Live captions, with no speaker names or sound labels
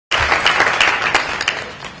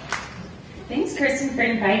Thanks, Kirsten, for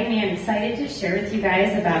inviting me. I'm excited to share with you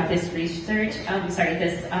guys about this resource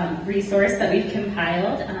that we've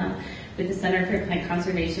compiled with the Center for Plant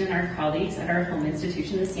Conservation and our colleagues at our home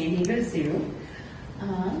institution, the San Diego Zoo.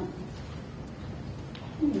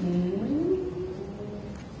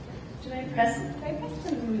 Did I press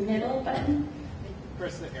the middle button?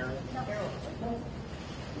 Press the arrow.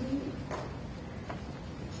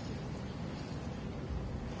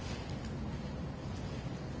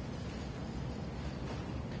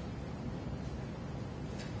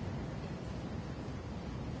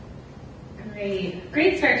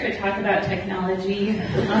 Great start to a talk about technology.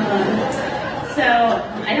 So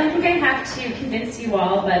I don't think I have to convince you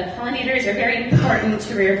all, but pollinators are very important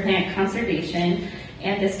to rare plant conservation,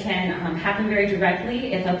 and this can happen very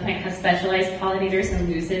directly if a plant has specialized pollinators and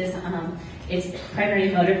loses its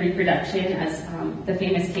primary mode of reproduction, as the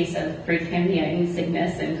famous case of Brachyphaenia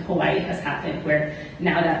insignis in Hawaii has happened, where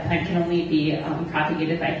now that plant can only be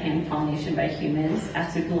propagated by hand pollination by humans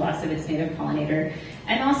after the loss of its native pollinator.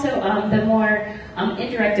 And also the more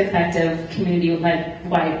indirect effect of community-wide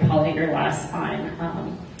pollinator loss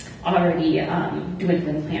on already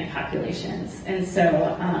dwindling plant populations. And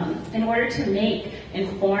so in order to make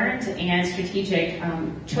informed and strategic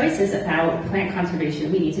choices about plant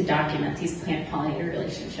conservation, we need to document these plant-pollinator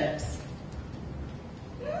relationships.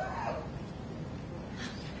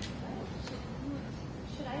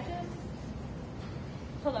 Should I just...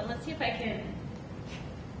 Hold on, let's see if I can...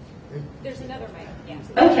 There's another mic. Yeah.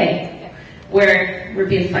 Okay, we're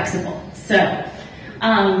being flexible. So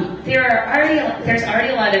there's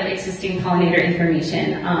already a lot of existing pollinator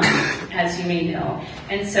information, as you may know,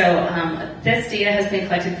 and so this data has been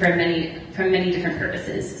collected from many different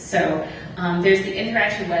purposes. So there's the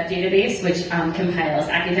Interaction Web database, which compiles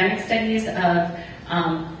academic studies of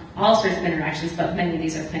all sorts of interactions, but many of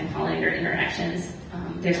these are plant-pollinator interactions.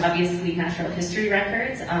 There's obviously natural history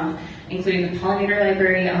records, including the pollinator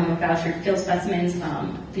library of vouchered field specimens.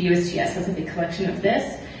 The USGS has a big collection of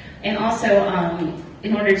this. And also,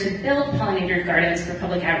 in order to build pollinator gardens for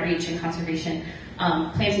public outreach and conservation,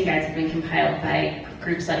 planting guides have been compiled by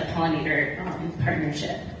groups like Pollinator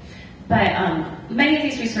Partnership. But many of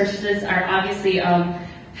these resources are obviously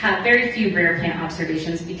have very few rare plant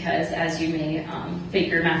observations because, as you may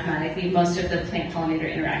figure mathematically, most of the plant-pollinator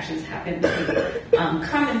interactions happen between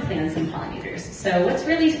common plants and pollinators. So what's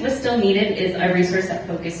still needed is a resource that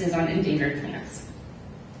focuses on endangered plants.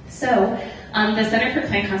 So the Center for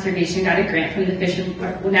Plant Conservation got a grant from the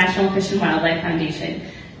National Fish and Wildlife Foundation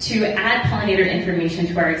to add pollinator information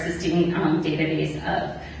to our existing database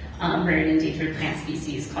of rare and endangered plant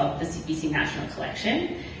species called the CPC National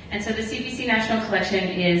Collection. And so the CPC National Collection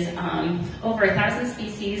is over 1,000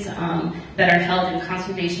 species that are held in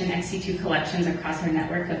conservation ex situ collections across our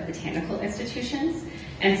network of botanical institutions.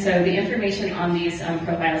 And so the information on these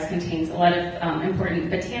profiles contains a lot of important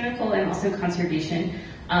botanical and also conservation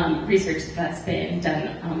research that's been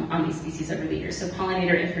done on these species over the years. So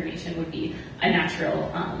pollinator information would be find a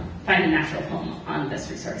natural home on this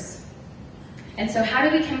resource. And so how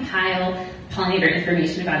do we compile pollinator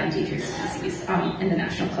information about endangered species in the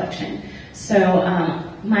National Collection? So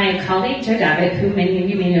my colleague, Joe Davitt, who many of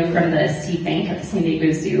you may know from the seed bank at the San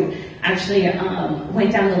Diego Zoo, actually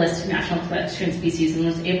went down the list of National Collection species and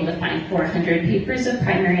was able to find 400 papers of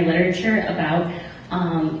primary literature about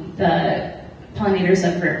the pollinators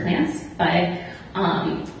of rare plants. But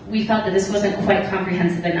we felt that this wasn't quite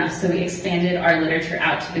comprehensive enough, so we expanded our literature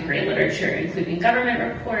out to the gray literature, including government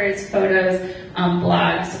reports, photos,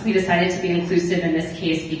 blogs. We decided to be inclusive in this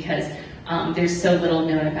case because there's so little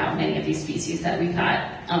known about many of these species that we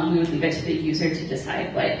thought we would leave it to the user to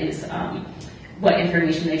decide what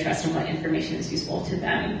information they trust and what information is useful to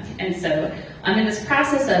them. And so in this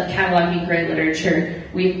process of cataloging gray literature,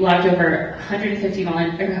 we've logged over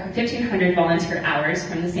 1,500 volunteer hours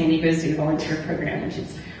from the San Diego Zoo volunteer program, which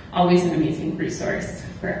is always an amazing resource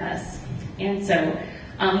for us. And so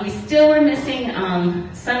we still were missing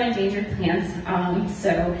some endangered plants,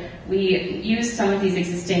 so we used some of these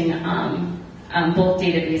existing bulk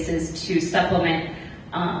databases to supplement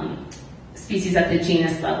species at the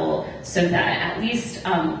genus level so that at least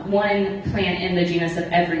one plant in the genus of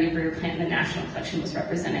every rare plant in the National Collection was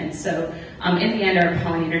represented. So in the end, our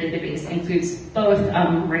pollinator database includes both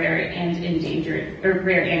rare and endangered, or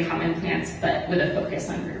rare and common plants, but with a focus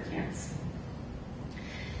on rare plants.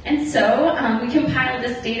 And so we compiled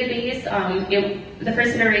this database. The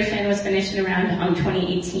first iteration was finished in around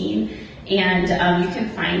 2018. And you can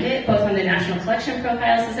find it both on the National Collection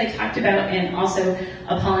profiles, as I talked about, and also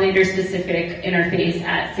a pollinator-specific interface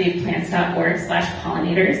at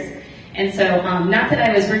saveplants.org/pollinators. And so, not that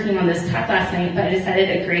I was working on this talk last night, but I decided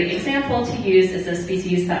a great example to use is a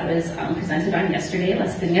species that was presented on yesterday,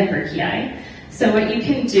 Lestinia burkii. So what you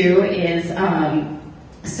can do is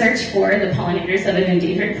search for the pollinators of an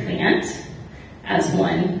endangered plant, as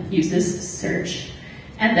one uses search.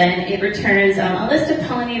 And then it returns a list of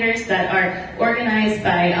pollinators that are organized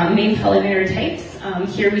by main pollinator types.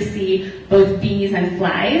 Here we see both bees and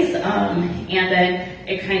flies, and then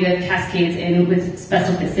it kind of cascades in with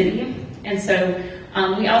specificity. And so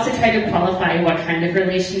we also tried to qualify what kind of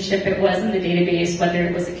relationship it was in the database, whether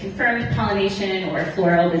it was a confirmed pollination or a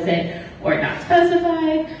floral visit or not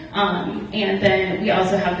specified. And then we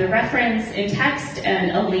also have the reference in text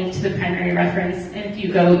and a link to the primary reference. And if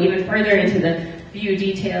you go even further into the view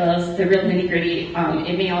details, the real nitty-gritty,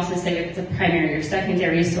 it may also say if it's a primary or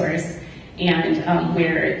secondary source and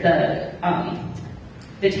where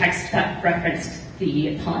the text that referenced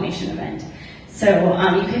the pollination event. So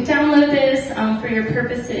you can download this for your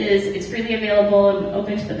purposes. It's freely available and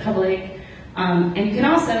open to the public. And you can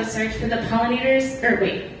also search for the plants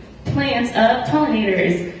of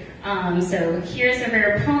pollinators. So here's a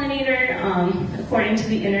rare pollinator. According to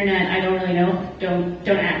the internet, I don't really know. Don't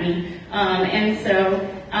at me. And so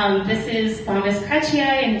this is Bombus crachii,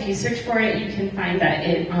 and if you search for it, you can find that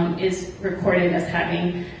it is recorded as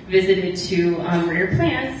having visited to rare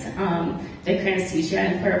plants, Dichronocesia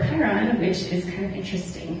and Chloropyron, which is kind of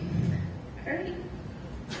interesting. All right.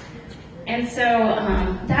 And so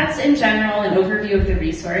that's in general an overview of the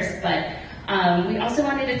resource, but we also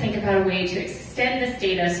wanted to think about a way to extend this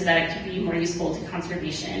data so that it could be more useful to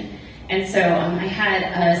conservation. And so I had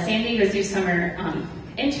a San Diego Zoo summer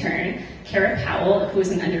intern, Kara Powell, who was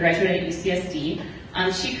an undergraduate at UCSD.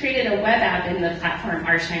 She created a web app in the platform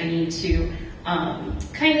RShiny to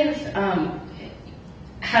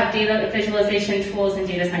have data visualization tools and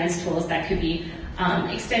data science tools that could be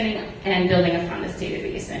extending and building upon this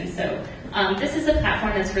database. And so this is a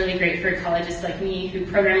platform that's really great for ecologists like me who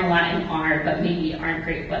program a lot in R but maybe aren't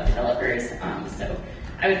great web developers. So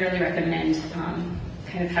I would really recommend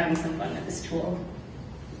kind of having some fun with this tool.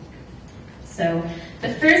 So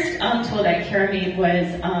the first tool that Kara made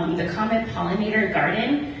was the Comet Pollinator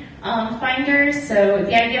Garden Finder. So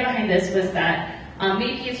the idea behind this was that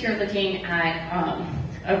maybe if you're looking at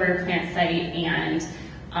a rare plant site and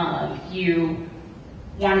you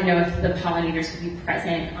want to know if the pollinators will be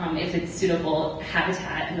present, if it's suitable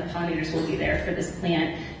habitat and the pollinators will be there for this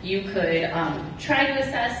plant, you could try to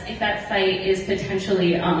assess if that site is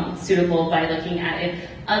potentially suitable by looking at if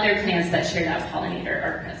other plants that share that pollinator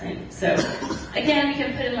are present. So again, we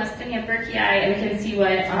can put in Lestinia burkii and we can see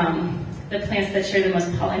what the plants that share the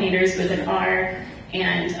most pollinators with an R,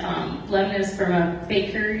 and Lemnosperma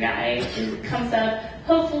bakerii comes up.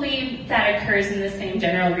 Hopefully that occurs in the same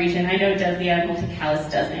general region. I know Dudleya multicalis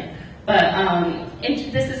doesn't, but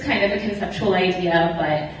this is kind of a conceptual idea,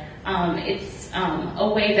 but it's a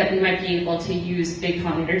way that we might be able to use big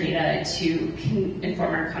pollinator data to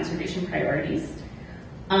inform our conservation priorities.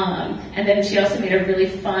 And then she also made a really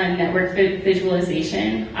fun network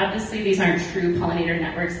visualization. Obviously, these aren't true pollinator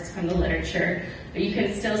networks, it's from the literature, but you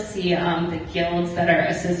can still see the guilds that are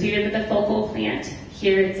associated with the focal plant.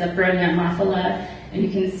 Here it's a Bronia ammophila, and you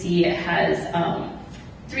can see it has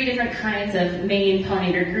 3 different kinds of main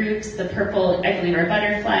pollinator groups. The purple, I believe, are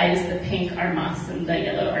butterflies, the pink are moths, and the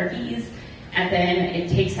yellow are bees. And then it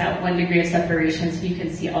takes out 1 degree of separation so you can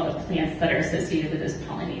see all the plants that are associated with those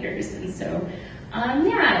pollinators. And so,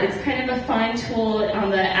 yeah, it's kind of a fun tool. On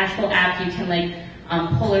the actual app, you can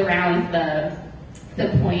pull around the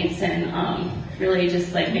points and really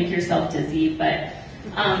just make yourself dizzy. But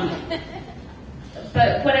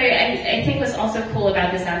what I think was also cool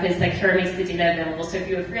about this app is that Kara makes the data available. So if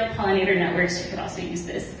you have real pollinator networks, you could also use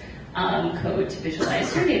this code to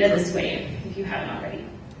visualize your data this way if you haven't already.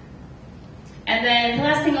 And then the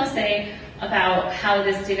last thing I'll say about how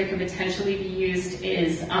this data could potentially be used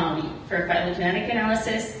is for phylogenetic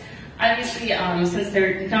analysis. Obviously, since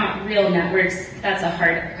they're not real networks, that's a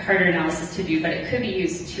harder analysis to do, but it could be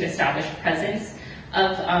used to establish presence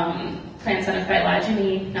of plants on a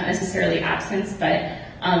phylogeny, not necessarily absence, but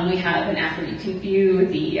we have an app where you can view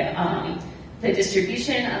the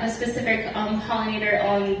distribution of a specific pollinator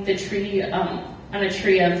on the tree, on a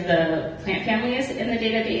tree of the plant families in the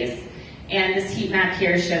database. And this heat map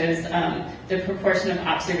here shows the proportion of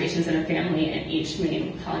observations in a family in each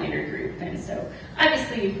main pollinator group. And so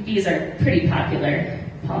obviously bees are pretty popular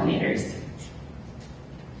pollinators.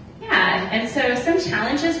 Yeah, and so some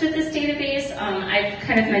challenges with this database, I've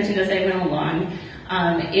kind of mentioned as I went along.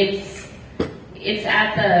 It's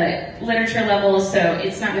at the literature level, so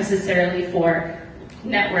it's not necessarily for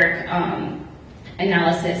network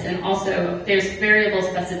analysis, and also there's variable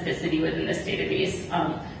specificity within this database.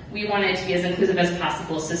 We want it to be as inclusive as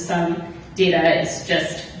possible, so some data is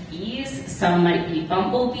just bees, some might be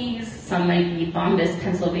bumblebees, some might be Bombus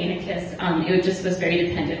pennsylvanicus. It just was very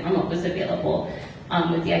dependent on what was available,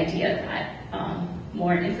 with the idea that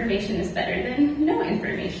more information is better than no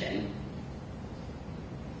information.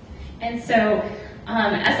 And so,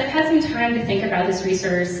 as I've had some time to think about this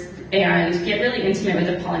resource and get really intimate with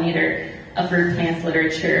the pollinator of bird plants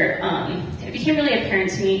literature, it became really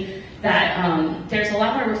apparent to me that there's a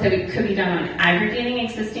lot more work that could be done on aggregating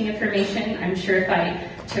existing information. I'm sure if I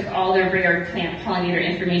took all the rare plant pollinator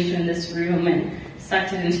information in this room and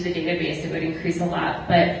sucked it into the database, it would increase a lot.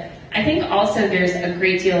 But I think also there's a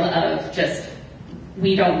great deal of just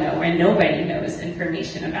we don't know and nobody knows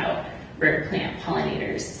information about rare plant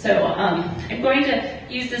pollinators. So I'm going to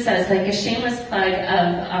use this as like a shameless plug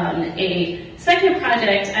of a second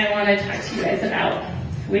project I want to talk to you guys about,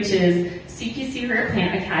 which is CPC Rare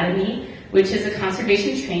Plant Academy, which is a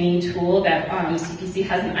conservation training tool that CPC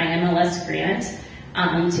has an IMLS grant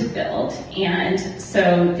to build. And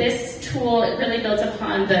so this tool really builds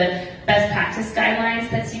upon the best practice guidelines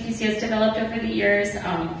that CPC has developed over the years.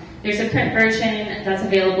 There's a print version that's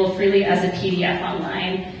available freely as a PDF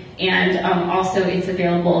online, and also it's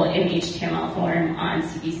available in HTML form on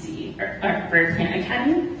CPC, or Rare Plant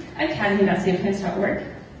Academy, academy.saveplants.org.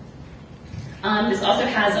 This also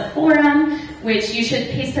has a forum, which you should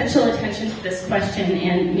pay special attention to this question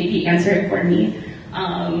and maybe answer it for me,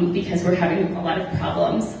 because we're having a lot of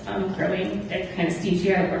problems growing at kind of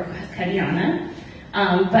Stygia or Cadiana.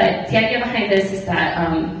 But the idea behind this is that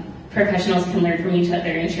professionals can learn from each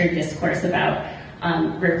other and share discourse about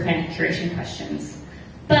rare plant curation questions.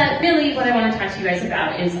 But really what I want to talk to you guys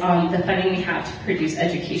about is the funding we have to produce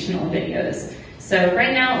educational videos. So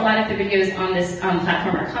right now, a lot of the videos on this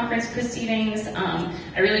platform are conference proceedings.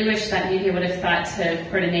 I really wish that media would have thought to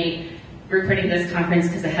coordinate recording this conference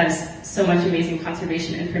because it has so much amazing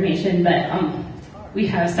conservation information, but we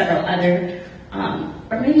have several other,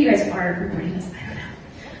 or maybe you guys are recording this, I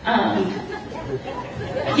don't know.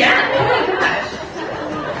 Yeah, oh my gosh.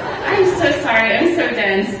 I'm so sorry, I'm so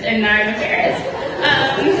dense and now I'm embarrassed.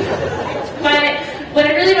 But what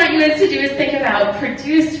I really want you guys to do is think about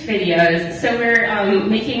produced videos. So we're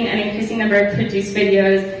making an increasing number of produced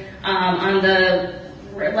videos on the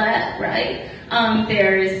left, right?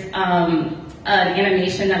 There's an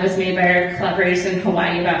animation that was made by our collaborators in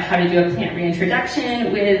Hawaii about how to do a plant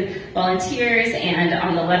reintroduction with volunteers, and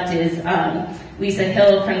on the left is Lisa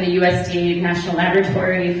Hill from the USDA National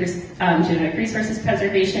Laboratory for Genetic Resources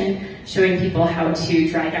Preservation, showing people how to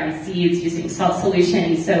dry down seeds using salt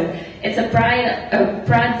solution. So it's a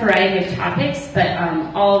broad variety of topics, but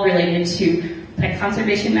all related to plant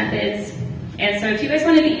conservation methods. And so if you guys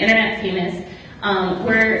want to be internet famous,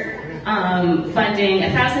 we're funding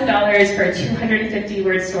 $1,000 for a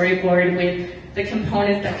 250-word storyboard with the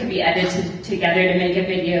components that could be edited together to make a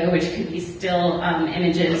video, which could be still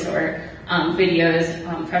images or videos,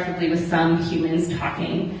 preferably with some humans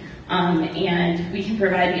talking. And we can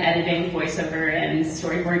provide the editing, voiceover, and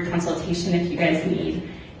storyboard consultation if you guys need.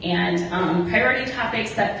 And priority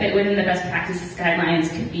topics that fit within the best practices guidelines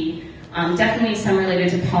could be definitely some related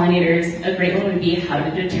to pollinators. A great one would be how to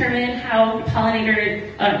determine how if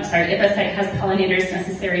a site has pollinators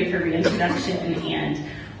necessary for reintroduction,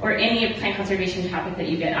 or any plant conservation topic that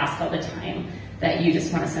you get asked all the time that you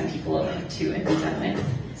just want to send people over to and be done with.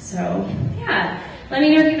 So, yeah. Let me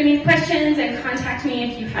know if you have any questions, and contact me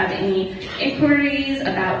if you have any inquiries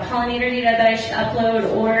about pollinator data that I should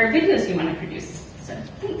upload or videos you want to produce.